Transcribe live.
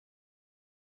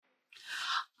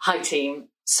Hi, team.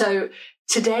 So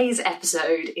today's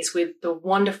episode is with the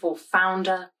wonderful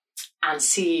founder and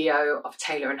CEO of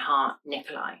Taylor & Hart,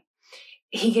 Nikolai.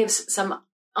 He gives some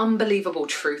unbelievable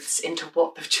truths into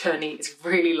what the journey is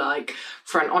really like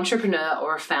for an entrepreneur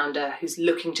or a founder who's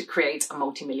looking to create a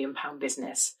multi-million-pound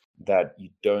business. That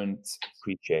you don't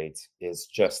appreciate is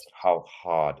just how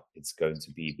hard it's going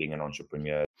to be being an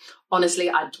entrepreneur. Honestly,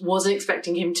 I wasn't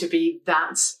expecting him to be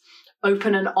that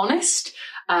open and honest.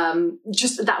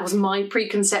 Just that was my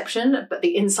preconception, but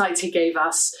the insights he gave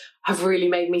us have really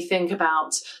made me think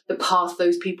about the path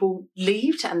those people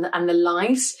lived and the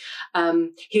lives.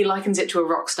 He likens it to a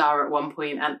rock star at one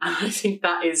point, and I think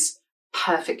that is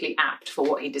perfectly apt for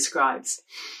what he describes.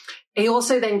 He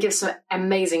also then gives some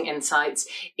amazing insights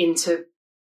into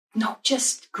not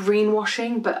just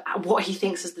greenwashing, but what he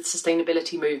thinks is the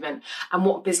sustainability movement and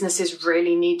what businesses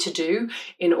really need to do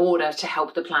in order to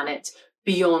help the planet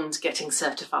beyond getting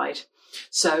certified.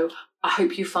 So I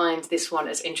hope you find this one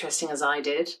as interesting as I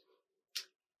did.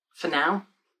 For now,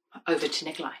 over to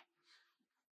Nikolai.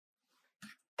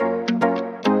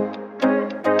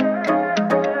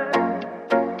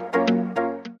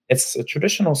 It's a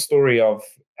traditional story of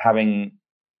having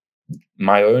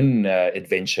my own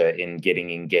adventure in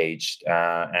getting engaged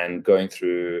and going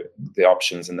through the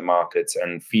options in the market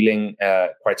and feeling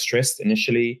quite stressed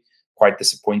initially, quite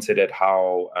disappointed at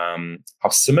how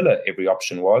similar every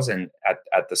option was, and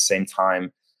at the same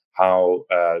time how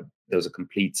there was a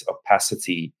complete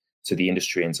opacity to the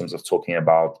industry in terms of talking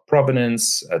about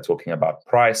provenance, talking about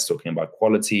price, talking about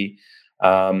quality.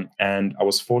 And I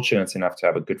was fortunate enough to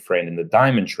have a good friend in the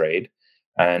diamond trade.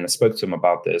 And I spoke to him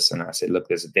about this, and I said, look,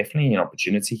 there's definitely an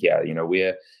opportunity here. You know,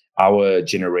 our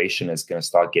generation is going to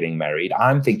start getting married.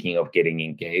 I'm thinking of getting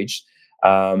engaged.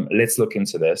 Let's look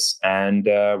into this. And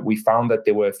we found that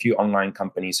there were a few online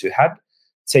companies who had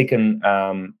taken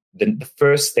the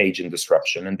first stage in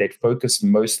disruption, and they'd focused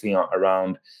mostly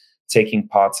around taking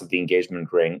parts of the engagement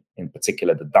ring, in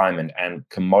particular the diamond, and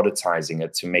commoditizing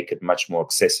it to make it much more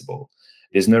accessible.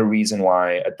 There's no reason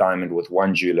why a diamond with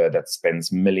one jeweler that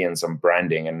spends millions on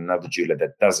branding and another jeweler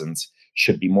that doesn't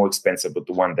should be more expensive with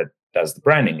the one that does the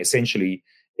branding. Essentially,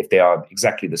 if they are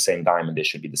exactly the same diamond, they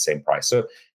should be the same price. So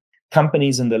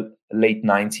companies in the late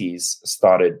 90s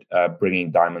started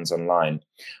bringing diamonds online.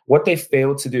 What they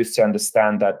failed to do is to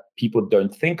understand that people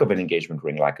don't think of an engagement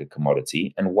ring like a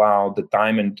commodity. And while the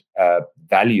diamond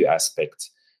value aspect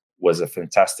was a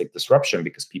fantastic disruption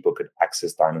because people could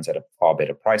access diamonds at a far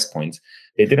better price point,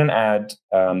 they didn't add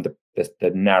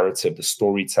the narrative, the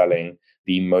storytelling,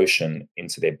 the emotion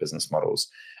into their business models.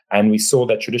 And we saw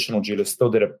that traditional jewelers still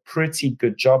did a pretty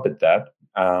good job at that.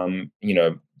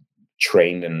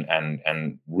 Trained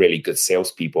and really good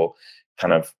salespeople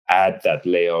kind of add that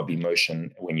layer of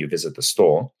emotion when you visit the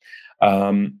store.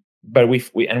 But we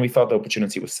felt the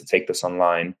opportunity was to take this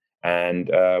online,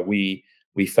 and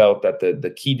we felt that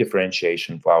the key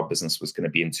differentiation for our business was going to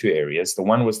be in two areas. The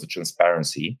one was the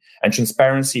transparency, and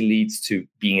transparency leads to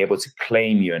being able to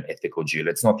claim you're an ethical jeweler.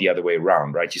 It's not the other way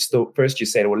around, right? You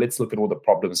said, well, let's look at all the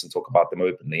problems and talk about them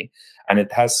openly. And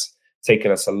it has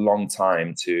taken us a long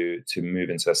time to move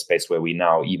into a space where we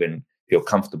now even feel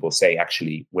comfortable saying,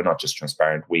 actually, we're not just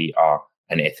transparent, we are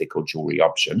an ethical jewelry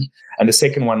option. And the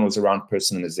second one was around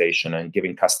personalization and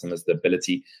giving customers the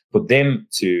ability for them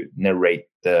to narrate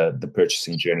the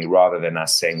purchasing journey rather than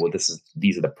us saying, well,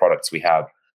 these are the products we have.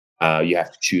 You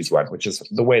have to choose one, which is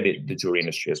the way the jewelry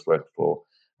industry has worked for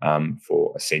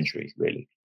a century, really.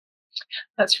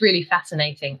 That's really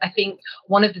fascinating. I think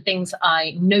one of the things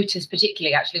I noticed,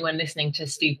 particularly actually when listening to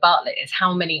Steve Bartlett, is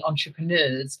how many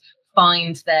entrepreneurs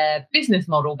find their business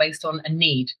model based on a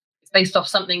need. It's based off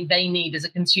something they need as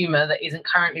a consumer that isn't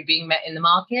currently being met in the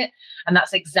market. And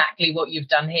that's exactly what you've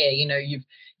done here. You know, you've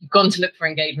gone to look for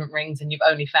engagement rings and you've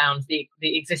only found the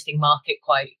existing market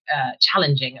quite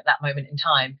challenging at that moment in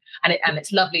time. And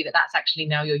it's lovely that that's actually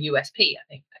now your USP. I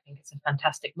think it's a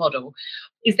fantastic model.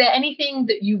 Is there anything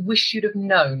that you wish you'd have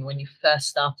known when you first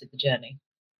started the journey?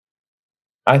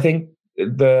 I think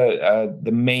the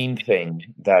main thing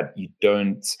that you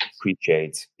don't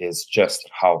appreciate is just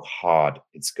how hard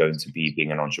it's going to be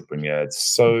being an entrepreneur.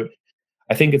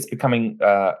 I think it's becoming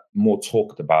more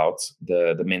talked about,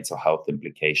 the mental health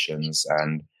implications,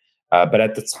 but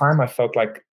at the time I felt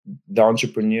like the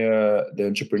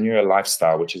entrepreneurial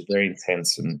lifestyle, which is very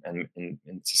intense and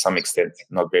to some extent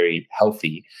not very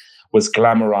healthy, was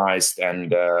glamorized,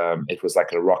 and it was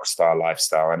like a rock star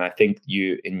lifestyle. And I think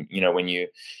when you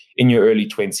in your early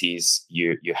 20s,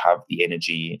 you have the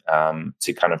energy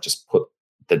to kind of just put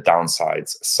the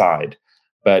downsides aside.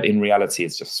 But in reality,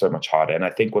 it's just so much harder. And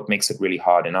I think what makes it really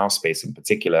hard in our space in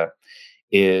particular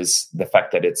is the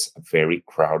fact that it's a very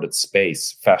crowded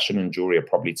space. Fashion and jewelry are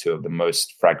probably two of the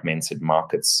most fragmented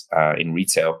markets in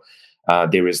retail.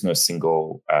 There is no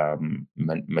single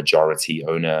majority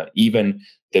owner. Even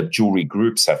the jewelry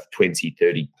groups have 20,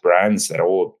 30 brands that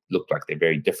all look like they're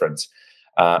very different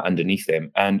underneath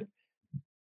them. And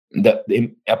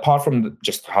apart from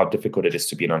just how difficult it is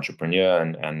to be an entrepreneur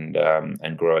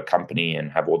and grow a company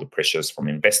and have all the pressures from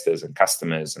investors and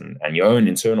customers and your own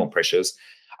internal pressures,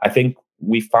 I think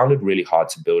we found it really hard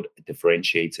to build a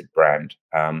differentiated brand.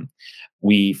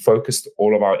 We focused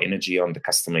all of our energy on the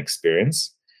customer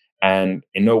experience. And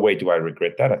in no way do I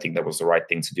regret that. I think that was the right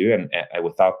thing to do. And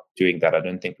without doing that, I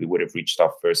don't think we would have reached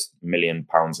our first £1 million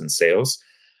in sales.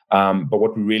 But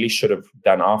what we really should have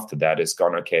done after that is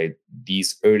gone, okay,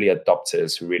 these early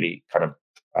adopters who really kind of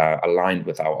aligned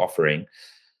with our offering,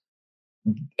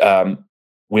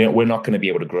 we're not going to be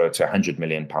able to grow to a £100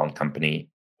 million company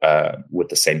with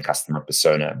the same customer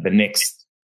persona. The next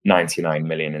 99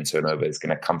 million in turnover is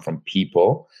going to come from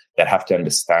people that have to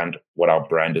understand what our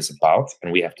brand is about,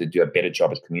 and we have to do a better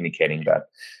job at communicating that.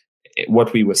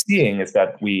 What we were seeing is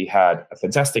that we had a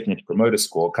fantastic Net Promoter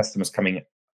Score, customers coming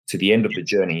to the end of the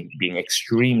journey being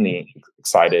extremely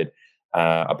excited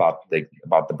about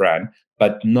the brand,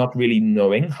 but not really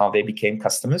knowing how they became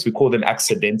customers. We call them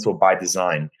accidental by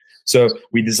design. So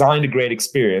we designed a great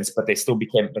experience, but they still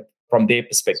became, from their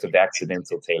perspective, the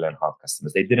accidental tail and heart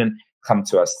customers. They didn't come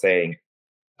to us saying,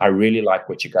 I really like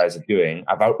what you guys are doing.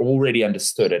 I've already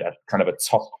understood it at kind of a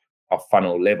top of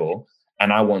funnel level,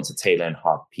 and I want a tail and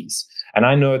heart piece. And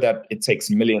I know that it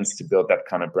takes millions to build that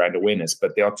kind of brand awareness,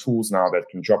 but there are tools now that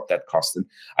can drop that cost. And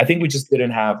I think we just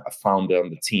didn't have a founder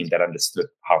on the team that understood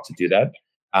how to do that.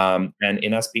 And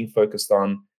in us being focused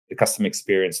on the customer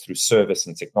experience through service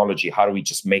and technology, how do we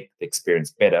just make the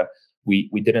experience better? We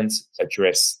didn't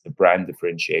address the brand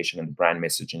differentiation and the brand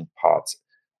messaging part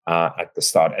at the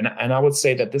start. And I would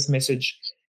say that this message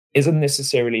isn't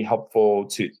necessarily helpful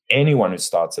to anyone who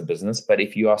starts a business, but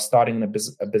if you are starting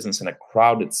a business in a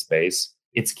crowded space,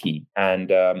 it's key. And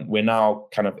we're now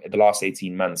kind of the last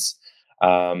 18 months,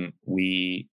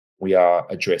 we are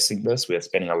addressing this. We are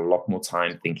spending a lot more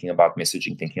time thinking about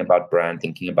messaging, thinking about brand,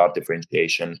 thinking about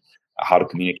differentiation, how to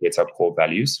communicate our core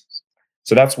values.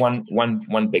 So that's one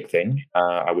big thing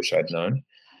I wish I'd known.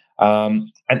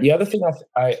 And the other thing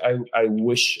I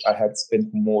wish I had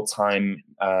spent more time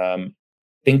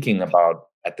thinking about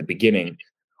at the beginning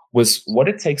was what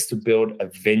it takes to build a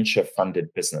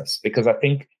venture-funded business. Because I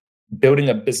think building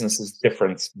a business is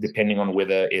different depending on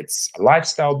whether it's a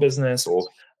lifestyle business or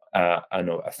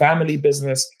a family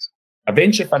business. A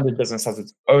venture-funded business has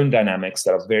its own dynamics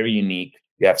that are very unique.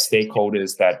 You have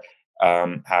stakeholders that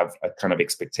have a kind of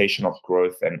expectation of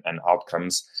growth and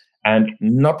outcomes. And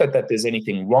not that there's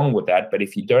anything wrong with that, but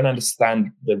if you don't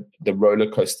understand the roller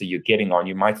coaster you're getting on,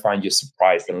 you might find you're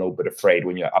surprised and a little bit afraid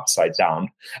when you're upside down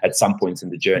at some point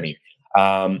in the journey.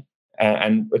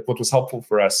 And what was helpful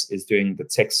for us is doing the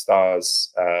Techstars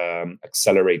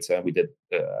accelerator. We did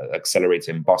the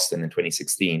accelerator in Boston in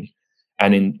 2016.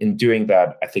 And in doing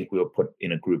that, I think we were put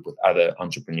in a group with other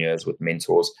entrepreneurs, with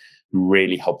mentors who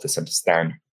really helped us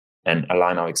understand and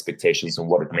align our expectations on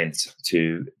what it meant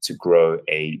to grow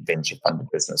a venture-funded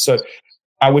business. So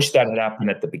I wish that had happened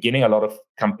at the beginning. A lot of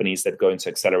companies that go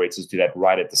into accelerators do that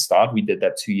right at the start. We did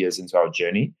that 2 years into our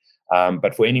journey.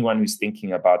 But for anyone who's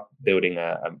thinking about building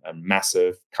a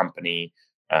massive company,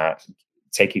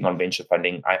 taking on venture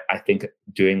funding, I think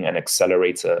doing an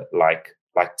accelerator like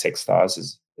Techstars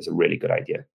is a really good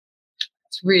idea.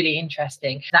 It's really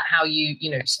interesting. Is that how you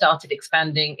started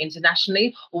expanding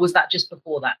internationally, or was that just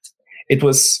before that? It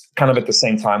was kind of at the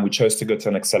same time. We chose to go to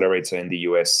an accelerator in the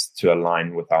US to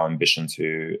align with our ambition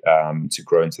to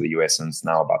grow into the US, and it's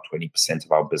now about 20%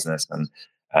 of our business.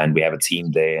 And we have a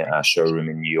team there, a showroom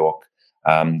in New York.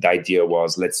 The idea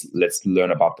was let's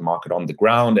learn about the market on the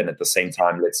ground, and at the same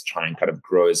time, let's try and kind of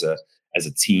grow as a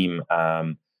team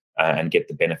and get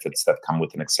the benefits that come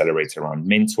with an accelerator around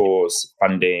mentors,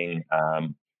 funding,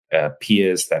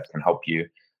 peers that can help you.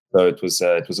 So it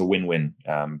was a win-win,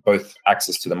 both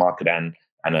access to the market and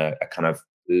a kind of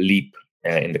leap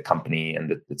in the company and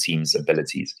the team's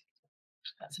abilities.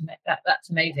 That's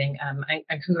amazing,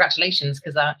 and congratulations,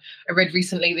 because I read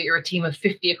recently that you're a team of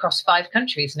 50 across 5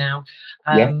 countries now.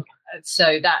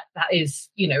 So that is,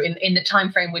 in the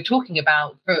time frame we're talking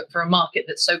about for a market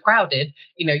that's so crowded,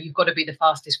 you've got to be the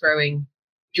fastest growing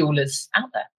jewelers out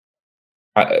there.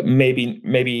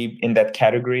 Maybe in that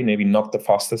category, maybe not the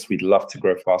fastest. We'd love to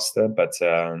grow faster, but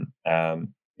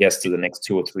yes, to the next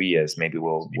 2 or 3 years, maybe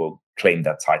we'll claim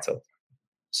that title.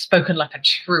 spoken like a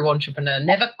true entrepreneur,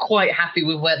 never quite happy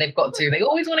with where they've got to. They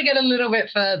always want to get a little bit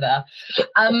further.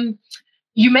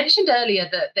 You mentioned earlier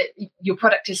that your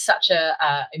product is such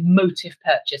a emotive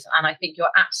purchase, and I think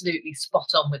you're absolutely spot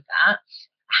on with that.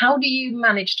 How do you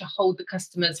manage to hold the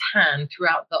customer's hand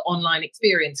throughout the online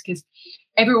experience? Because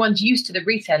everyone's used to the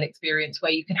retail experience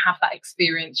where you can have that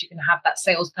experience, you can have that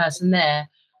salesperson there.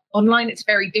 Online, it's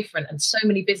very different. And so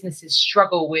many businesses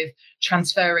struggle with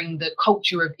transferring the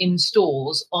culture of in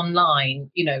stores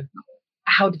online.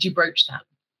 How did you broach that?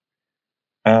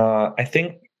 I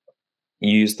think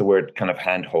you used the word kind of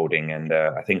hand holding, and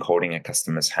I think holding a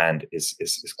customer's hand is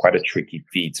quite a tricky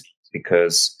feat,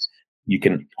 because you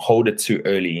can hold it too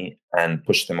early and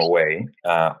push them away,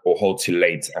 or hold too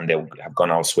late and they'll have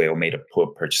gone elsewhere or made a poor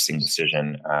purchasing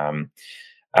decision.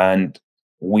 And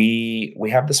we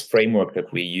have this framework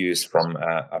that we use from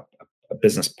a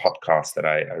business podcast that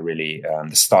I really,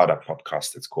 the Startup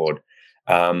Podcast, it's called.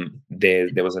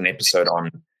 There was an episode on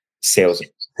sales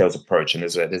approach, and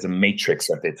there's a matrix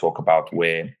that they talk about,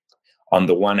 where on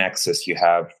the one axis you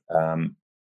have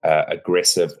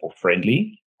aggressive or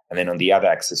friendly, and then on the other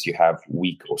axis you have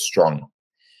weak or strong.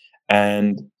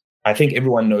 And I think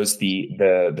everyone knows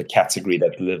the category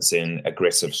that lives in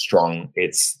aggressive strong.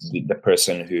 It's the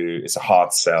person who is a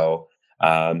hard sell.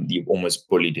 You're almost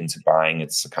bullied into buying.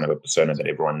 It's kind of a persona that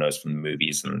everyone knows from the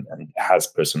movies and has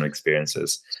personal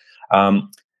experiences.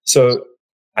 So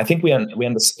I think we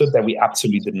understood that we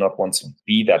absolutely did not want to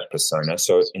be that persona.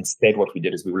 So instead, what we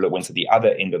did is we went to the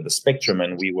other end of the spectrum,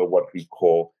 and we were what we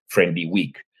call friendly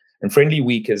weak. And friendly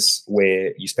weak is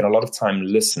where you spend a lot of time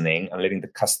listening and letting the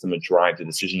customer drive the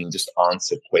decision and just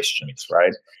answer questions,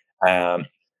 right?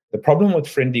 The problem with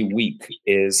friendly weak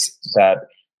is that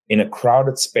in a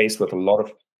crowded space with a lot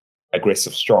of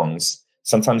aggressive strongs,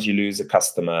 sometimes you lose a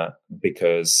customer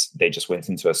because they just went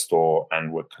into a store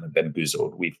and were kind of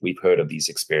bamboozled. We've heard of these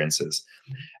experiences.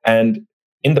 And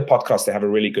in the podcast, they have a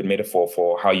really good metaphor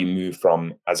for how you move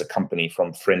from, as a company,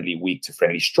 from friendly weak to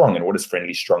friendly strong. And what does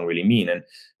friendly strong really mean? And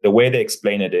the way they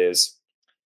explain it is,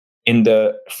 in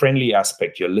the friendly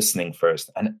aspect, you're listening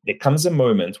first. And there comes a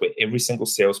moment where every single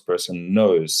salesperson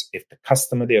knows if the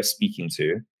customer they are speaking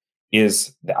to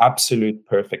is the absolute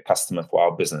perfect customer for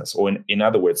our business. Or in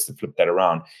other words, to flip that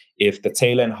around, if the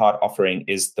tailor and heart offering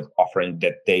is the offering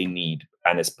that they need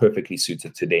and is perfectly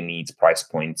suited to their needs, price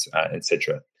points,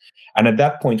 etc. And at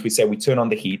that point, we say we turn on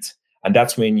the heat, and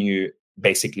that's when you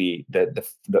basically the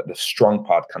strong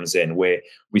part comes in, where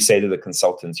we say to the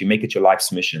consultants, you make it your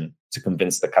life's mission to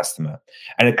convince the customer.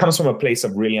 And it comes from a place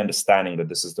of really understanding that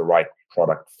this is the right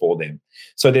product for them.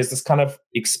 So there's this kind of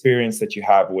experience that you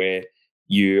have where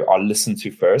you are listened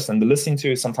to first. And the listening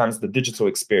to is sometimes the digital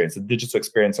experience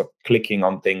of clicking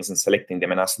on things and selecting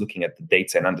them, and us looking at the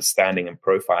data and understanding and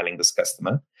profiling this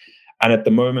customer. And at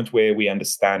the moment where we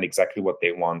understand exactly what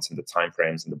they want and the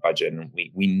timeframes and the budget, and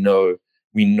we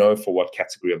know for what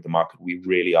category of the market we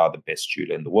really are the best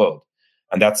jeweler in the world.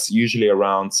 And that's usually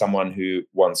around someone who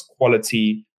wants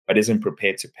quality, but isn't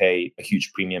prepared to pay a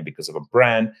huge premium because of a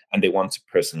brand, and they want to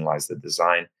personalize the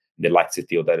design. They like to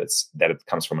feel that it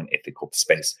comes from an ethical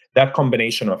space. That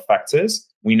combination of factors,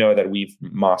 we know that we've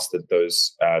mastered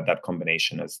that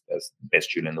combination as the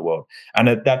best jeweler in the world. And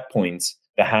at that point,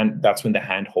 that's when the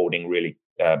hand holding really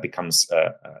becomes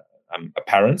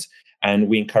apparent. And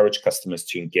we encourage customers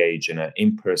to engage in an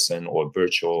in-person or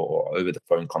virtual or over the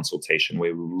phone consultation,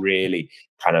 where we really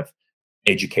kind of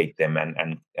educate them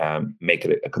and make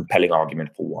it a compelling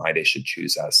argument for why they should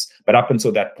choose us. But up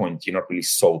until that point, you're not really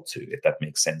sold to, if that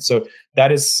makes sense. So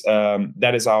that is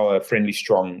our friendly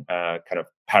strong kind of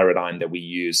paradigm that we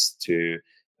use to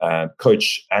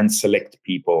coach and select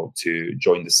people to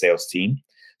join the sales team.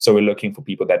 So we're looking for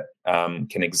people that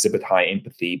can exhibit high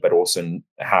empathy, but also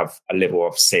have a level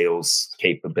of sales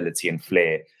capability and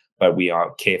flair. But we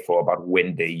are careful about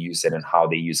when they use it and how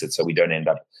they use it, so we don't end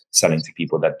up selling to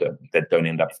people that don't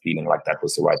end up feeling like that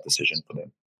was the right decision for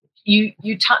them.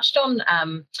 You touched on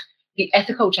the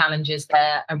ethical challenges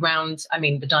there around,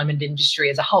 the diamond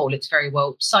industry as a whole. It's very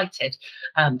well cited.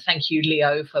 Thank you,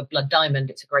 Leo, for Blood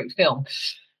Diamond. It's a great film.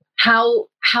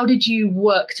 How did you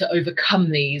work to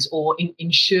overcome these, or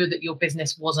ensure that your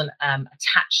business wasn't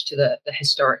attached to the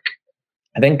historic?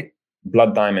 I think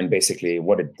Blood Diamond, basically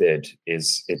what it did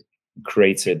is it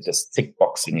created this tick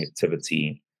boxing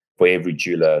activity for every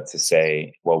jeweler to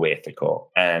say, well, we're ethical.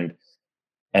 And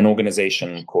an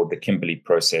organization called the Kimberley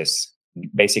Process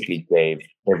basically gave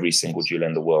every single jeweler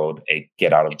in the world a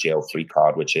get out of jail free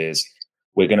card, which is,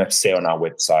 we're going to say on our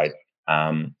website,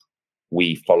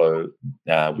 we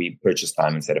purchase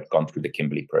diamonds that have gone through the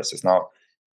Kimberley Process. Now,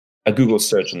 a Google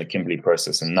search on the Kimberley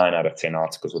process, and 9 out of 10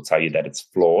 articles will tell you that it's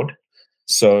flawed.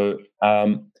 So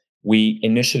we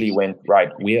initially went, right,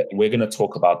 we're going to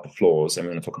talk about the flaws, and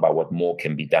we're going to talk about what more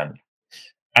can be done.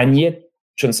 And yet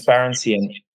transparency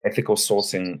and ethical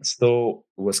sourcing still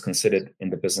was considered in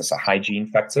the business a hygiene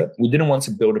factor. We didn't want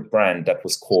to build a brand that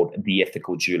was called the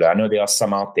ethical jeweler. I know there are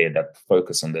some out there that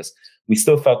focus on this. We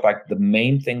still felt like the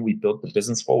main thing we built the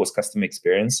business for was customer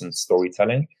experience and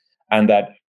storytelling, and that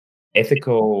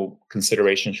ethical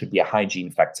consideration should be a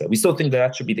hygiene factor. We still think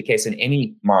that should be the case in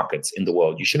any markets in the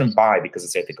world. You shouldn't buy because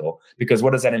it's ethical, because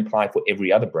what does that imply for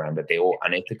every other brand, that they're all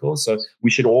unethical? So we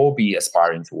should all be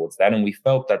aspiring towards that. And we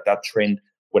felt that that trend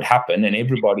would happen, and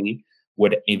everybody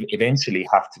would eventually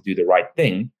have to do the right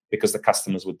thing because the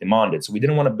customers would demand it. So we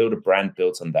didn't want to build a brand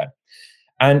built on that.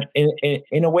 And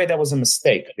in a way, that was a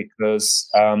mistake, because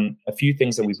a few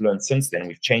things that we've learned since then,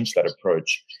 we've changed that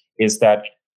approach, is that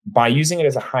by using it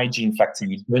as a hygiene factor,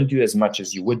 you don't do as much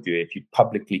as you would do if you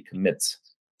publicly commit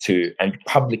to and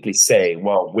publicly say,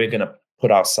 well, we're going to put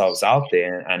ourselves out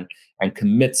there and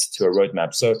commit to a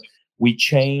roadmap. So we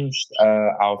changed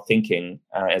our thinking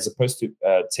as opposed to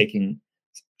taking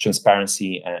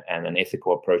transparency and an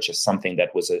ethical approach as something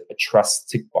that was a trust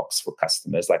tick box for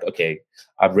customers. Like, okay,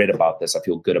 I've read about this, I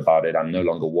feel good about it, I'm no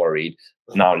longer worried.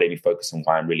 Now let me focus on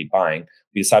why I'm really buying.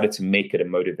 We decided to make it a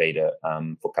motivator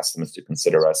for customers to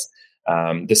consider us.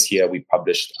 This year, we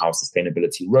published our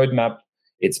sustainability roadmap.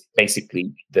 It's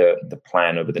basically the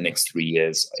plan over the next 3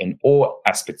 years in all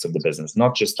aspects of the business,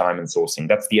 not just diamond sourcing.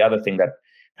 That's the other thing that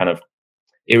kind of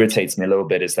irritates me a little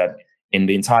bit, is that in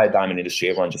the entire diamond industry,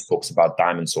 everyone just talks about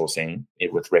diamond sourcing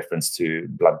with reference to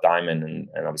Blood Diamond and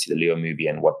obviously the Leo movie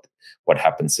and what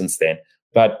happened since then.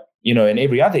 But in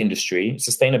every other industry,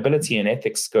 sustainability and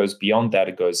ethics goes beyond that.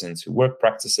 It goes into work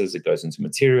practices, it goes into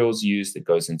materials used, it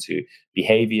goes into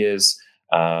behaviors,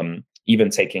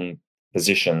 even taking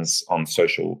positions on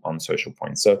social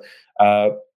points. So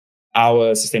our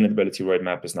sustainability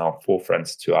roadmap is now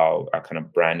forefront to our kind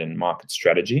of brand and market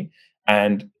strategy.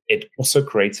 And it also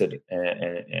created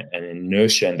an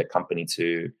inertia in the company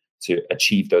to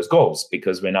achieve those goals,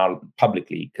 because we're now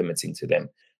publicly committing to them.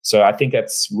 So I think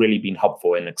that's really been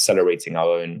helpful in accelerating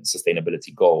our own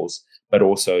sustainability goals, but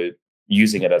also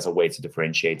using it as a way to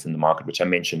differentiate in the market, which I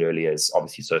mentioned earlier is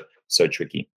obviously so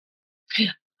tricky.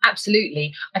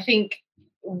 Absolutely. I think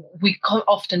we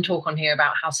often talk on here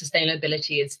about how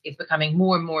sustainability is becoming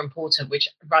more and more important, which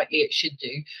rightly it should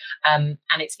do. And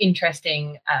it's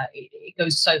interesting. It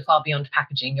goes so far beyond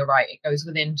packaging. You're right. It goes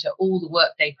within to all the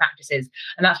workday practices.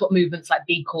 And that's what movements like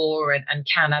B Corp and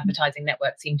Cannes Advertising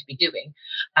Network seem to be doing.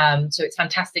 So it's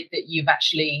fantastic that you've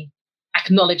actually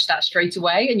acknowledged that straight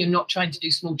away, and you're not trying to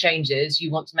do small changes. You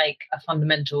want to make a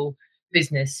fundamental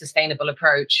business sustainable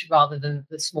approach rather than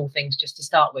the small things just to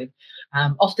start with.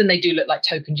 Often they do look like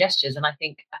token gestures, and I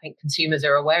think consumers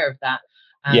are aware of that.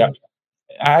 Yeah,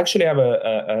 I actually have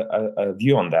a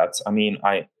view on that. I mean,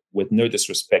 with no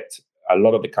disrespect, a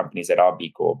lot of the companies that are B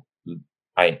Corp,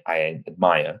 I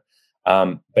admire.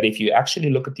 But if you actually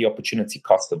look at the opportunity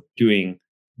cost of doing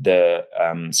the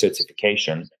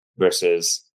certification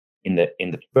versus in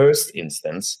the first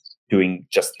instance doing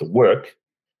just the work,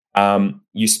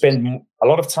 you spend a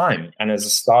lot of time, and as a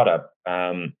startup,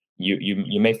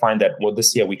 you may find that, well,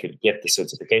 this year we could get the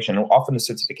certification. And often the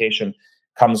certification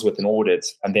comes with an audit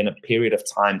and then a period of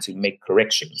time to make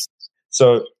corrections.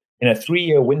 So in a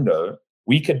 3-year window,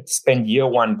 we could spend year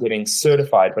one getting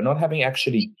certified, but not having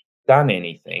actually done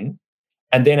anything,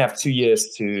 and then have 2 years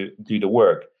to do the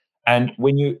work. And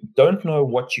when you don't know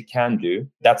what you can do,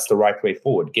 that's the right way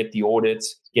forward. Get the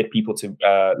audits, get people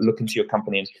to look into your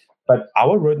company. But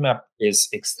our roadmap is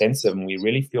extensive, and we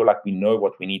really feel like we know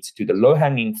what we need to do. The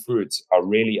low-hanging fruits are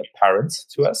really apparent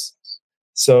to us.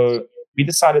 So we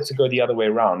decided to go the other way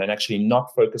around and actually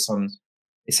not focus on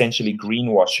essentially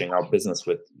greenwashing our business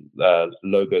with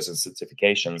logos and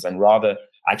certifications, and rather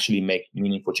actually make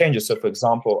meaningful changes. So, for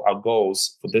example, our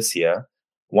goals for this year,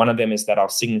 one of them is that our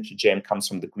signature gem comes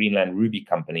from the Greenland Ruby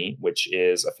Company, which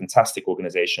is a fantastic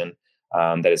organization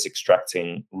that is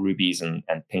extracting rubies and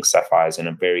pink sapphires in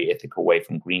a very ethical way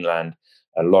from Greenland.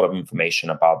 A lot of information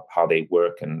about how they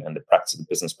work and the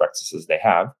business practices they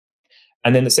have.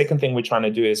 And then the second thing we're trying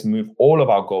to do is move all of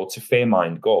our gold to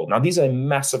Fairmined Gold. Now, these are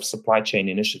massive supply chain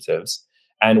initiatives,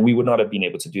 and we would not have been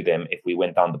able to do them if we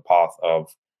went down the path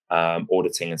of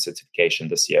auditing and certification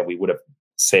this year. We would have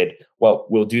said, well,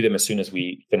 we'll do them as soon as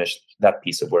we finish that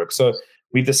piece of work. So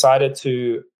we've decided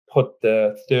to put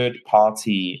the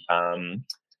third-party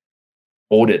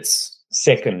audits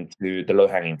second to the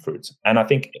low-hanging fruit. And I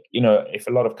think, if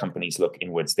a lot of companies look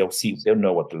inwards, they'll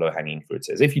know what the low-hanging fruit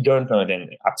is. If you don't know, then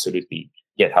absolutely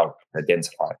get help to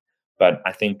identify. But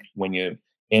I think when you're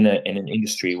in an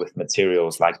industry with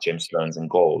materials like gemstones and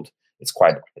gold, it's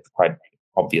quite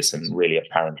obvious and really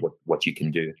apparent what you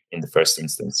can do in the first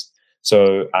instance. So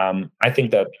I think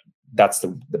that's the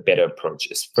better approach,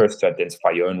 is first to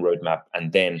identify your own roadmap,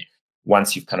 and then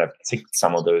once you've kind of ticked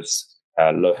some of those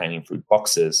low-hanging fruit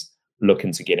boxes, look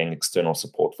into getting external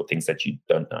support for things that you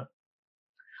don't know.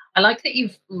 I like that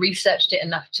you've researched it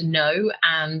enough to know,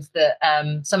 and that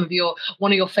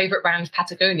one of your favorite brands,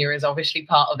 Patagonia, is obviously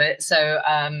part of it. So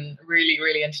really,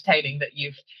 really entertaining that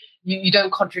you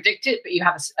don't contradict it, but you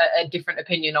have a different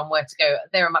opinion on where to go.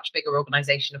 They're a much bigger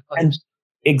organization, of course. And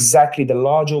exactly, the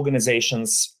large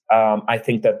organizations, I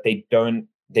think that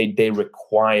they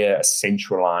require a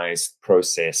centralized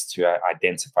process to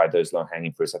identify those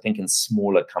low-hanging fruits. I think in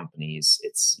smaller companies,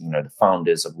 it's, the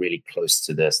founders are really close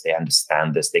to this. They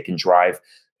understand this. They can drive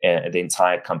the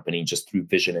entire company just through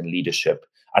vision and leadership.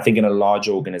 I think in a large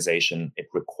organization, it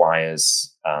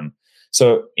requires.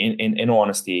 So in all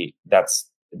honesty,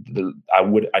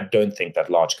 I don't think that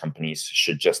large companies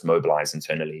should just mobilize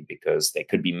internally, because they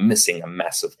could be missing a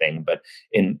massive thing. But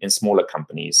in smaller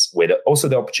companies, where also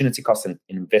the opportunity cost and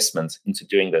investment into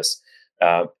doing this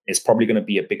is probably going to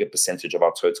be a bigger percentage of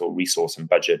our total resource and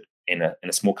budget in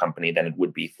a small company than it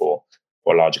would be for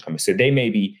a larger company. So they may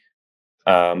be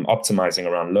optimizing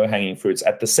around low-hanging fruits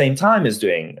at the same time as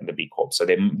doing the B Corp. So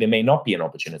there may not be an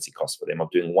opportunity cost for them of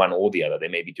doing one or the other. They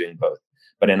may be doing both.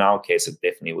 But in our case, it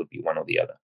definitely would be one or the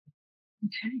other.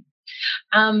 Okay.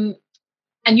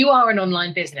 And you are an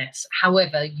online business.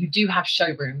 However, you do have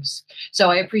showrooms. So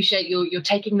I appreciate you're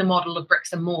taking the model of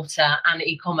bricks and mortar and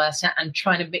e-commerce and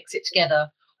trying to mix it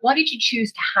together. Why did you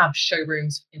choose to have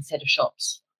showrooms instead of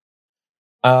shops?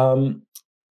 Well,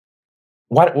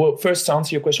 first, to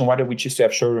answer your question, why did we choose to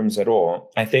have showrooms at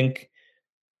all? I think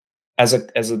as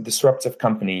a disruptive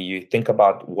company, you think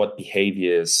about what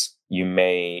behaviors you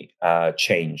may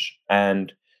change.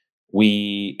 And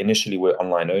we initially were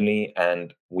online only,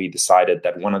 and we decided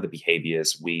that one of the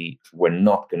behaviors we were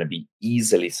not going to be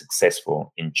easily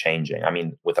successful in changing. I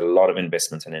mean, with a lot of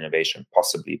investment and innovation,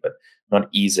 possibly, but not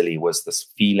easily, was this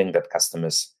feeling that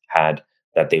customers had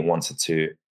that they wanted to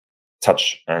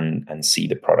touch and see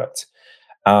the product.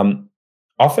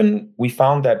 Often we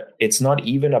found that it's not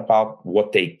even about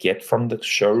what they get from the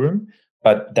showroom,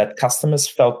 but that customers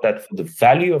felt that for the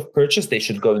value of purchase, they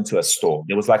should go into a store.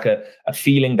 There was like a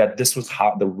feeling that this was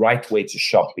the right way to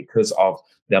shop because of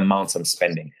the amounts I'm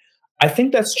spending. I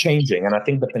think that's changing, and I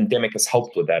think the pandemic has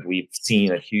helped with that. We've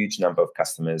seen a huge number of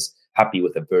customers happy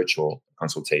with a virtual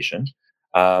consultation.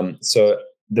 So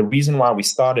the reason why we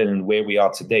started and where we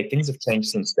are today, things have changed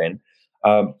since then.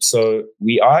 So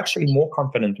we are actually more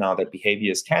confident now that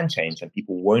behaviors can change and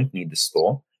people won't need the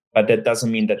store, but that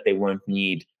doesn't mean that they won't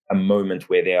need a moment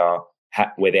where they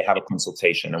have a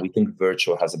consultation. And we think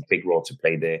virtual has a big role to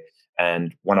play there.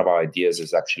 And one of our ideas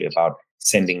is actually about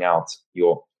sending out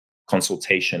your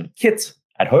consultation kit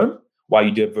at home while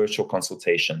you do a virtual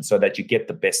consultation, so that you get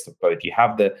the best of both. You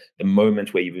have the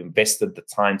moment where you've invested the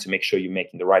time to make sure you're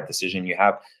making the right decision. You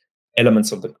have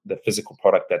elements of the physical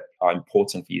product that are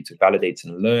important for you to validate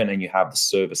and learn, and you have the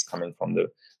service coming from the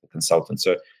consultant.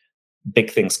 So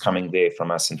big things coming there from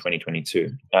us in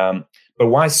 2022. But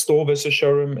why store versus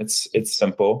showroom? It's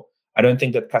simple. I don't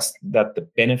think that the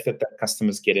benefit that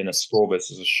customers get in a store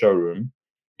versus a showroom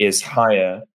is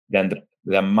higher than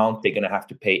the amount they're going to have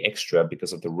to pay extra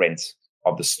because of the rent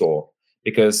of the store.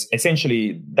 Because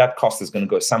essentially that cost is going to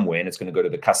go somewhere and it's going to go to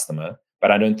the customer.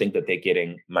 But I don't think that they're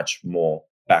getting much more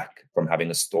back from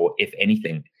having a store, if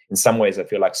anything. In some ways, I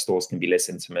feel like stores can be less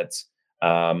intimate,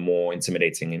 more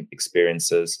intimidating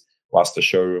experiences, whilst the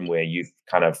showroom, where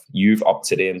you've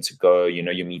opted in to go,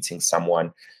 you're meeting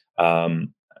someone,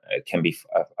 can be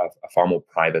a far more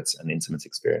private and intimate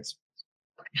experience.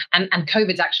 And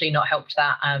COVID's actually not helped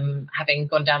that. Having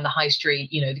gone down the high street,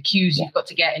 the queues you've got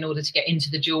to get in order to get into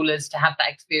the jewelers to have that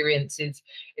experience is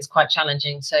quite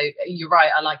challenging. So you're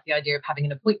right. I like the idea of having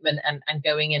an appointment and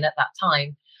going in at that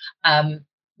time.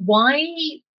 Why,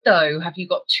 though, have you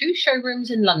got 2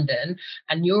 showrooms in London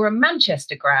and you're a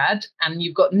Manchester grad and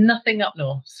you've got nothing up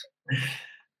north?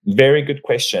 Very good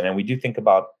question. And we do think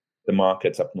about the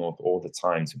markets up north all the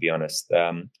time, to be honest.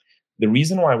 The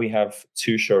reason why we have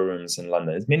 2 showrooms in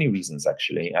London is many reasons,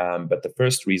 actually. But the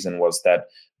first reason was that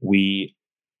we,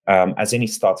 as any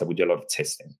startup, we do a lot of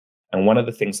testing. And one of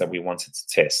the things that we wanted to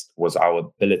test was our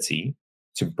ability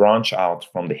to branch out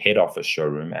from the head office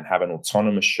showroom and have an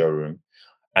autonomous showroom.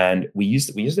 And we used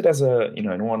it as in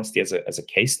all honesty, as a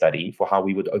case study for how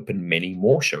we would open many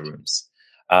more showrooms.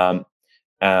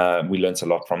 We learned a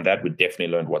lot from that. We definitely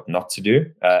learned what not to do.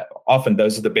 Often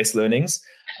those are the best learnings.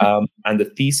 And the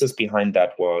thesis behind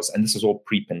that was, and this is all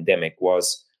pre-pandemic,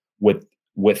 was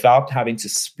without having to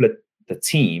split the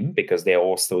team, because they're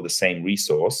all still the same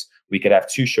resource, we could have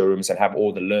 2 showrooms and have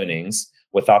all the learnings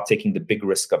without taking the big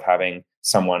risk of having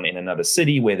someone in another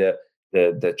city where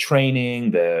the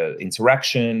training, the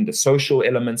interaction, the social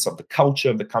elements of the culture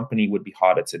of the company would be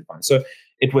harder to advance. So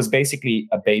it was basically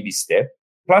a baby step,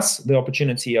 plus the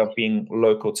opportunity of being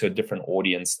local to a different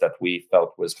audience that we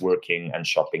felt was working and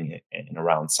shopping in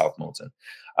around South Molton.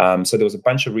 So there was a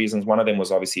bunch of reasons. One of them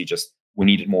was obviously just we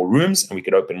needed more rooms, and we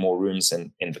could open more rooms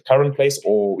in the current place,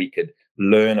 or we could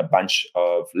learn a bunch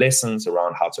of lessons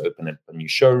around how to open a new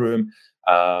showroom,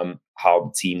 how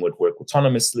the team would work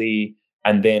autonomously,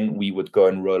 and then we would go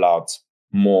and roll out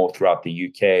more throughout the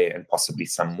UK and possibly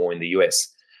some more in the US.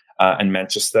 And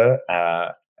Manchester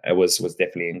was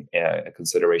definitely a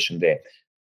consideration there.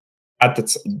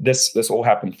 This all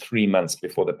happened 3 months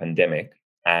before the pandemic,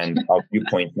 and our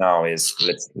viewpoint now is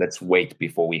let's wait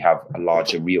before we have a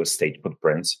larger real estate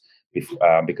footprint,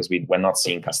 because we're not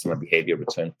seeing customer behavior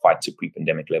return quite to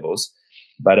pre-pandemic levels.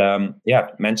 But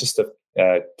Manchester,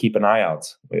 keep an eye out.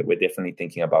 We're definitely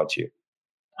thinking about you.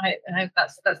 I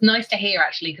that's nice to hear,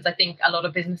 actually, because I think a lot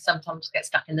of business sometimes get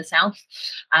stuck in the south,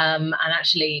 and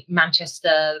actually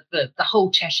Manchester, the whole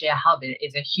Cheshire hub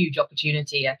is a huge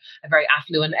opportunity, a very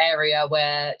affluent area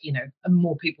where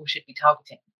more people should be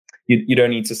targeting. You don't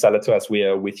need to sell it to us. We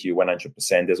are with you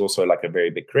 100%. There's also like a very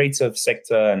big creative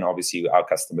sector, and obviously our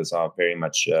customers are very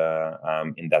much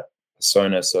in that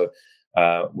persona. So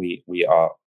we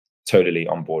are totally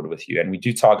on board with you. And we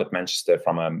do target Manchester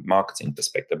from a marketing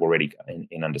perspective already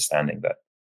in understanding that.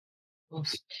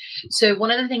 So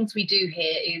one of the things we do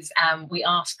here is we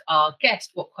ask our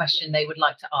guest what question they would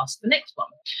like to ask the next one.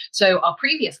 So our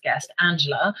previous guest,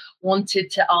 Angela,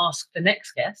 wanted to ask the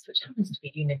next guest, which happens to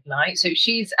be you, Nikolai. So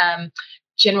she's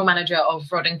general manager of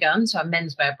Rod & Gun, so a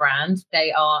menswear brand.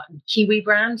 They are a Kiwi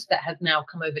brand that has now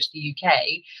come over to the UK.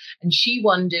 And she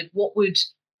wondered, what would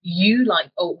you like,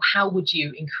 or how would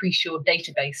you increase your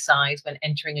database size when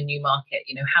entering a new market?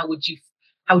 How would you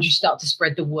start to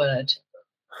spread the word?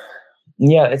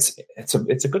 Yeah, it's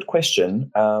a good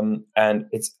question, and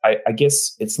I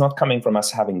guess it's not coming from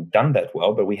us having done that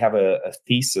well, but we have a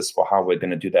thesis for how we're going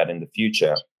to do that in the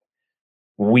future.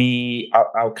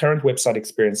 Our current website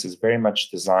experience is very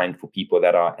much designed for people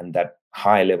that are in that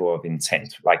high level of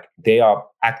intent, like they are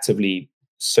actively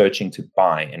searching to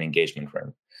buy an engagement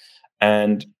ring,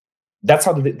 and that's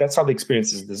how the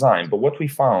experience is designed. But what we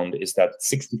found is that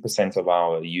 60% of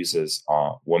our users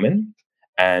are women,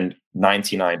 and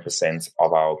 99%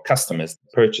 of our customers,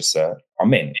 purchaser, are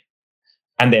men.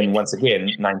 And then once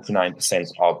again,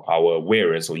 99% of our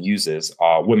wearers or users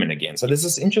are women again. So there's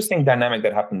this interesting dynamic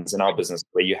that happens in our business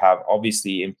where you have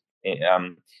obviously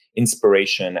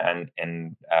inspiration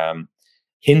and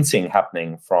hinting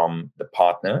happening from the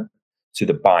partner to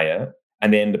the buyer,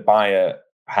 and then the buyer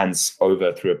hands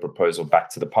over through a proposal back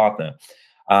to the partner.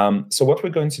 So what we're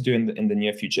going to do in the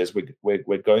near future is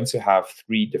we're going to have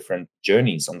 3 different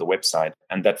journeys on the website,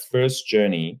 and that first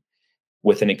journey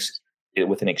with an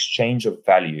exchange of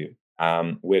value,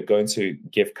 we're going to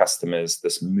give customers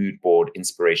this mood board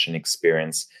inspiration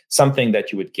experience, something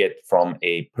that you would get from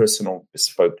a personal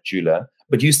bespoke jeweler,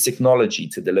 but use technology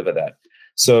to deliver that.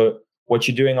 So what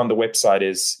you're doing on the website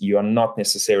is you are not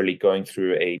necessarily going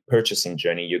through a purchasing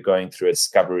journey. You're going through a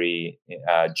discovery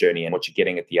journey. And what you're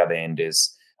getting at the other end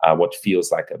is what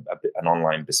feels like an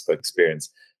online bespoke experience.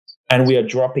 And we are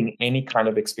dropping any kind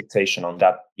of expectation on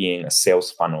that being a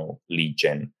sales funnel lead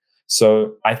gen.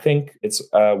 So I think it's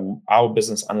our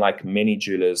business, unlike many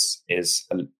jewelers,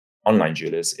 online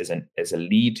jewelers, is a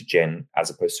lead gen as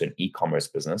opposed to an e-commerce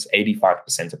business.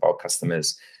 85% of our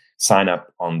customers sign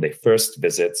up on their first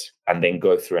visit and then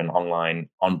go through an online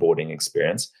onboarding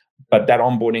experience. But that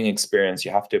onboarding experience, you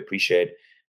have to appreciate,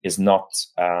 is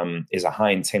a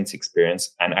high intense experience.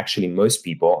 And actually, most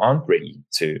people aren't ready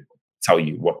to tell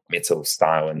you what metal,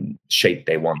 style, and shape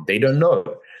they want. They don't know.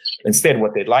 Instead,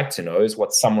 what they'd like to know is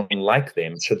what someone like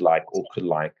them should like or could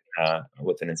like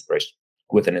with an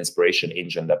inspiration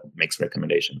engine that makes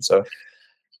recommendations. So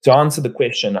to answer the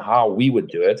question how we would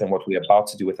do it, and what we're about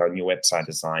to do with our new website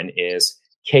design, is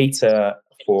cater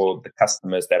for the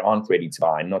customers that aren't ready to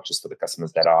buy, not just for the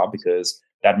customers that are, because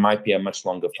that might be a much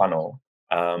longer funnel.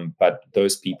 But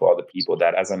those people are the people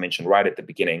that, as I mentioned right at the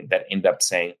beginning, that end up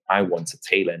saying, I want a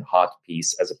tailor and heart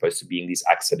piece, as opposed to being these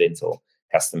accidental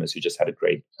customers who just had a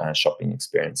great shopping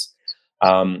experience.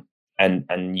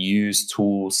 And use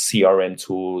tools, CRM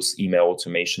tools, email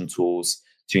automation tools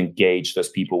to engage those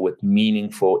people with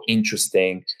meaningful,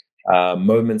 interesting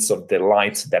moments of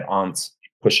delight that aren't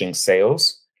pushing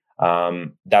sales.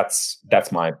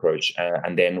 That's my approach,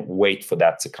 and then wait for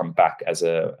that to come back as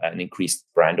an increased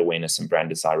brand awareness and brand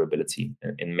desirability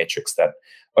in metrics that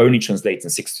only translate in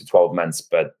 6 to 12 months.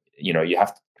 But you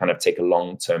have to kind of take a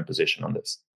long-term position on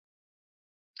this.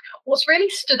 What's really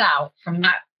stood out from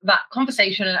that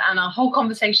conversation and our whole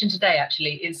conversation today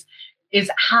actually is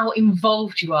how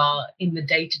involved you are in the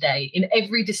day-to-day, in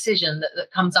every decision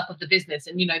that comes up of the business.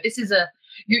 And this is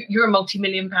you're a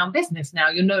multi-million-pound business now.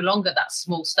 You're no longer that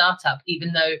small startup,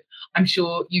 even though I'm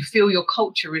sure you feel your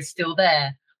culture is still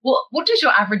there. What does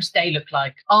your average day look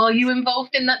like? Are you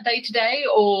involved in that day-to-day,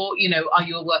 or are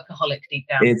you a workaholic deep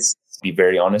down? It's, to be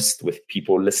very honest with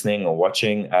people listening or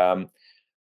watching,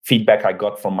 feedback I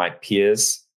got from my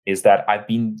peers is that I've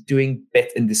been doing better.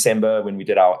 In December, when we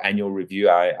did our annual review,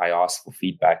 I asked for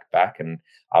feedback back, and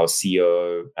our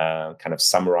CEO kind of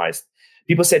summarized.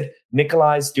 People said,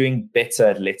 Nikolai's doing better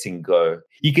at letting go.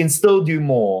 He can still do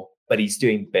more, but he's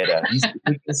doing better. We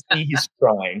can see he's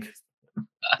trying.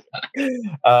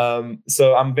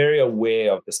 So I'm very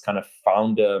aware of this kind of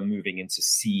founder moving into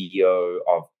CEO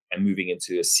and moving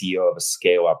into a CEO of a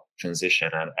scale-up transition,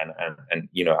 and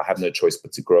I have no choice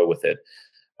but to grow with it.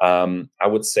 I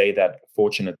would say that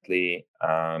fortunately,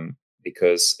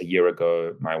 because a year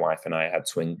ago my wife and I had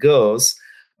twin girls,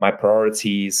 my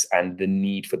priorities and the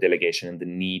need for delegation and the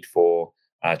need for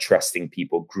trusting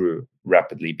people grew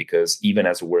rapidly. Because even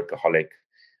as a workaholic,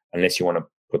 unless you want to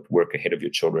put work ahead of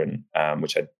your children,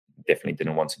 which I definitely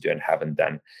didn't want to do and haven't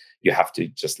done, you have to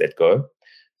just let go.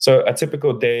 So a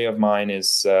typical day of mine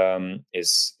is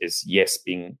yes,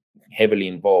 being heavily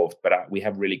involved, but we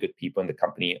have really good people in the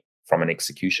company from an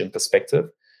execution perspective.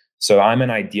 So I'm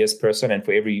an ideas person, and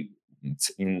for every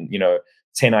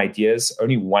 10 ideas,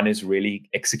 only one is really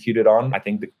executed on. I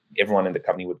think everyone in the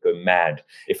company would go mad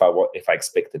if I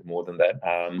expected more than that.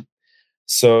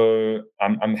 So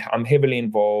I'm heavily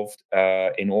involved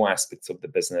in all aspects of the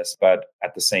business, but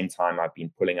at the same time, I've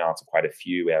been pulling out quite a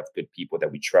few. We have good people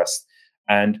that we trust,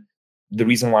 and the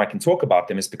reason why I can talk about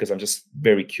them is because I'm just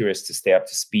very curious to stay up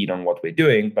to speed on what we're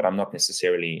doing, but I'm not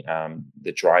necessarily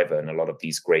the driver in a lot of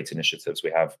these great initiatives.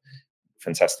 We have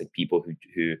fantastic people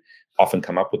who often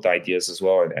come up with ideas as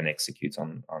well and execute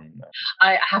on.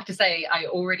 I have to say,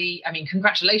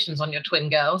 congratulations on your twin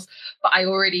girls, but I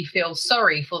already feel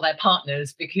sorry for their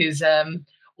partners because,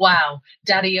 wow,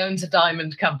 daddy owns a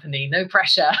diamond company, no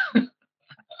pressure.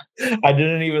 I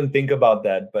didn't even think about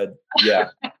that, but yeah.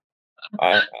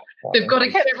 They've got to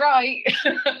get it right.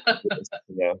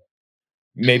 Yeah.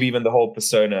 Maybe even the whole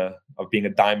persona of being a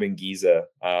diamond geezer,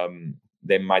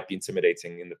 they might be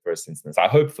intimidating in the first instance. I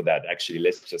hope for that, actually,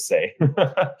 let's just say.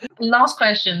 Last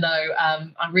question, though.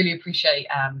 I really appreciate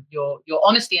your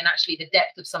honesty and actually the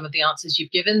depth of some of the answers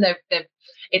you've given.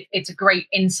 It's a great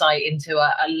insight into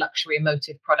a luxury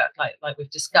emotive product like we've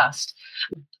discussed.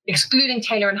 Excluding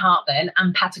Taylor & Hart then,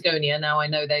 and Patagonia, now I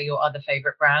know they're your other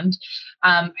favorite brand,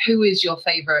 who is your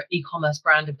favorite e-commerce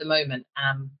brand of the moment?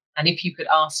 And if you could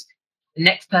ask the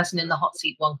next person in the hot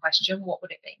seat one question, what would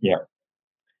it be? Yeah.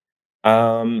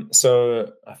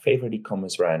 So a favorite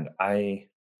e-commerce brand.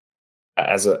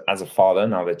 As a father,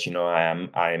 now that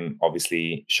I'm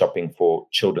obviously shopping for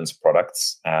children's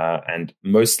products, and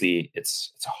mostly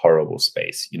it's a horrible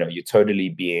space. You're totally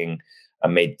being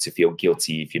made to feel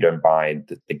guilty if you don't buy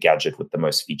the gadget with the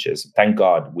most features. Thank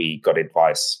God we got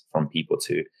advice from people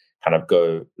to kind of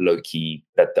go low key,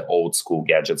 that the old school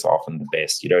gadgets are often the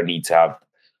best. You don't need to have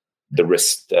the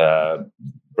wrist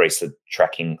bracelet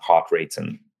tracking heart rate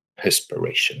and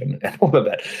perspiration and all of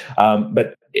that.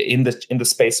 But in the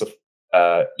space of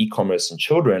e-commerce and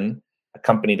children, a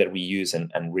company that we use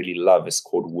and really love is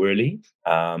called Whirly.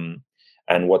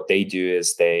 And what they do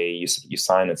is you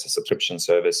sign, it's a subscription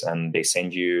service, and they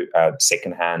send you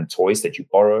secondhand toys that you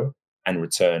borrow and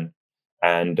return.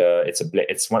 And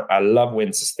I love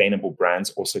when sustainable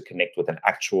brands also connect with an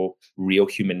actual real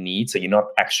human need. So you're not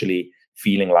actually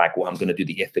feeling like, well, I'm going to do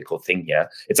the ethical thing here.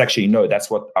 It's actually, no, that's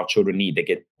what our children need. They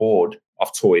get bored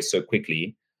of toys so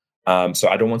quickly. So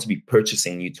I don't want to be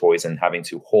purchasing new toys and having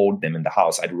to hold them in the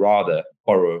house. I'd rather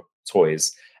borrow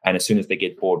toys. And as soon as they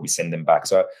get bored, we send them back.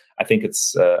 So I think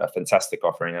it's a fantastic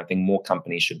offering. I think more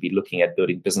companies should be looking at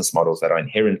building business models that are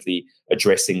inherently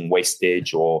addressing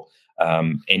wastage or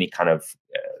any kind of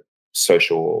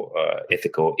social,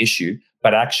 ethical issue,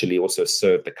 but actually also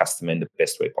serve the customer in the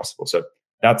best way possible. So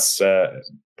that's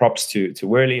props to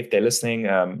Whirly if they're listening.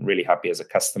 I'm really happy as a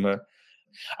customer.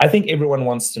 I think everyone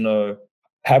wants to know,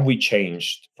 have we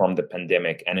changed from the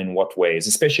pandemic and in what ways,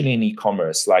 especially in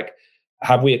e-commerce? Like,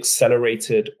 have we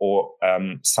accelerated or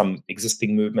some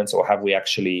existing movements, or have we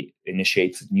actually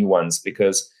initiated new ones?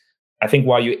 Because I think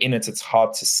while you're in it, it's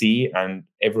hard to see, and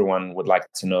everyone would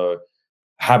like to know,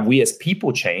 have we as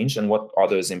people changed, and what are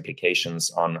those implications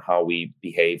on how we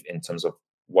behave in terms of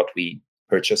what we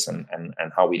purchase and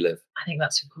how we live? I think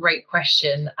that's a great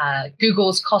question.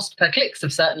 Google's cost per clicks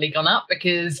have certainly gone up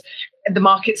because the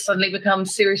market suddenly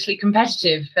becomes seriously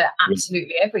competitive for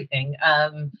absolutely everything.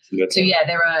 So yeah,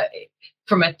 there are,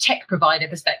 from a tech provider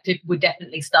perspective, we're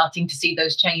definitely starting to see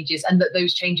those changes, and that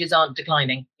those changes aren't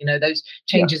declining. Those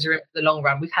changes are in for the long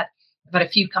run. I've had a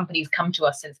few companies come to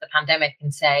us since the pandemic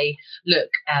and say, look,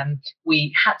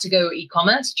 we had to go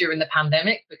e-commerce during the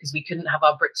pandemic because we couldn't have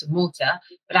our bricks and mortar,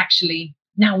 but actually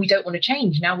now we don't want to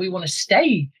change. Now we want to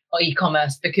stay on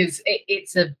e-commerce because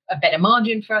it's a better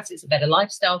margin for us. It's a better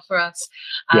lifestyle for us.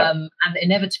 And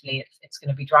inevitably it's going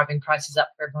to be driving prices up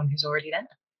for everyone who's already there.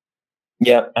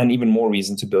 Yeah, and even more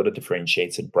reason to build a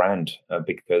differentiated brand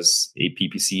because a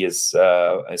PPC is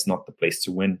not the place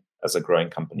to win as a growing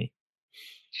company.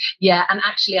 Yeah, and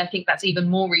actually, I think that's even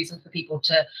more reason for people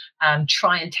to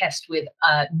try and test with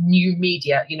new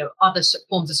media, other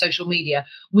forms of social media.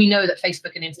 We know that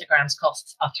Facebook and Instagram's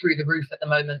costs are through the roof at the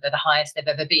moment. They're the highest they've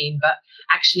ever been, but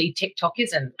actually TikTok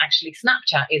isn't, actually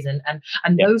Snapchat isn't.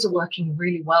 And those are working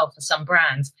really well for some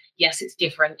brands. Yes, it's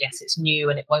different. Yes, it's new,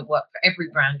 and it won't work for every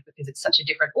brand because it's such a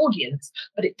different audience,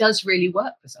 but it does really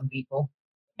work for some people.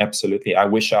 Absolutely. I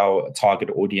wish our target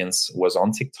audience was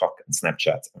on TikTok and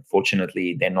Snapchat.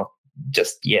 Unfortunately, they're not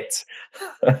just yet.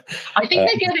 I think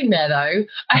they're getting there, though,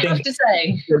 I have to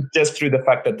say. Just through the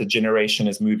fact that the generation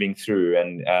is moving through,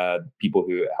 and people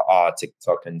who are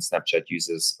TikTok and Snapchat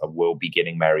users will be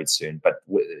getting married soon. But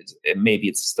maybe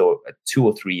it's still 2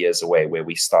 or 3 years away where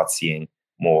we start seeing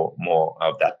more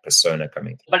of that persona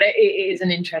coming. But it is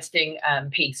an interesting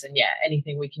piece. And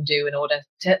anything we can do in order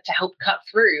to help cut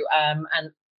through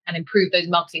and improve those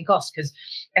marketing costs, because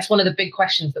that's one of the big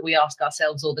questions that we ask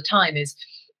ourselves all the time is,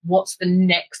 what's the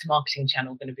next marketing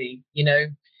channel going to be?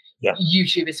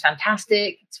 YouTube is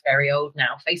fantastic. It's very old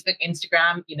now. Facebook,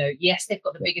 Instagram, yes, they've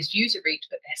got the biggest user reach,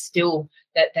 but they're still,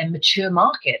 they're mature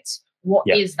markets. What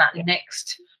is that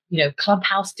next?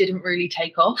 Clubhouse didn't really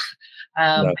take off.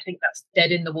 I think that's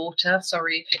dead in the water.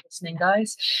 Sorry if you're listening,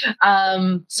 guys.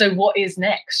 So what is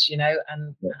next?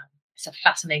 And it's a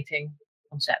fascinating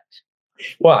concept.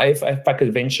 Well, if I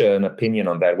could venture an opinion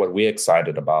on that, what we're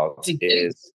excited about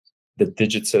is the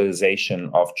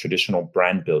digitalization of traditional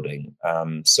brand building.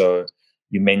 So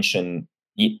you mentioned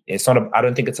it's not. I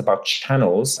don't think it's about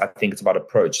channels. I think it's about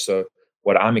approach. So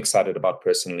what I'm excited about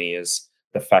personally is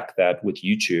the fact that with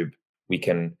YouTube we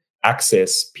can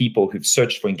access people who've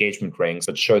searched for engagement rings,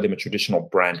 but show them a traditional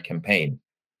brand campaign.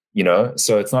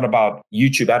 So it's not about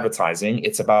YouTube advertising.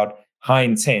 It's about high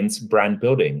intent brand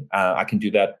building. I can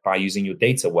do that by using your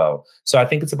data well. So I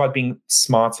think it's about being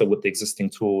smarter with the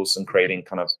existing tools and creating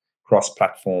kind of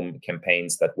cross-platform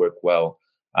campaigns that work well.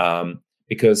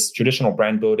 Because traditional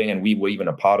brand building, and we were even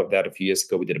a part of that a few years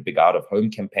ago, we did a big out-of-home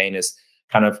campaign, is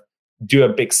kind of do a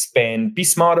big spend, be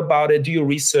smart about it, do your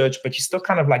research, but you still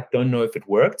kind of don't know if it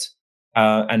worked.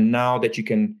 And now that you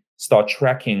can start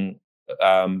tracking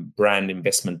brand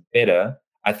investment better,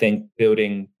 I think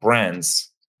building brands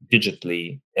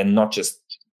digitally and not just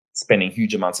spending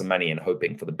huge amounts of money and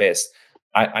hoping for the best,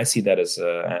 I see that as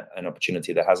an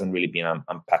opportunity that hasn't really been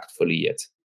unpacked fully yet.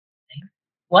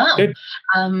 Wow.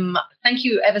 Thank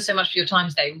you ever so much for your time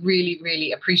today. Really,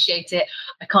 really appreciate it.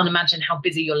 I can't imagine how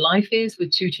busy your life is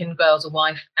with 2 twin girls, a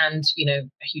wife, and a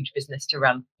huge business to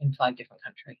run in 5 different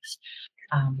countries.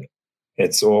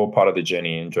 It's all part of the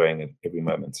journey, enjoying it every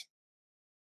moment.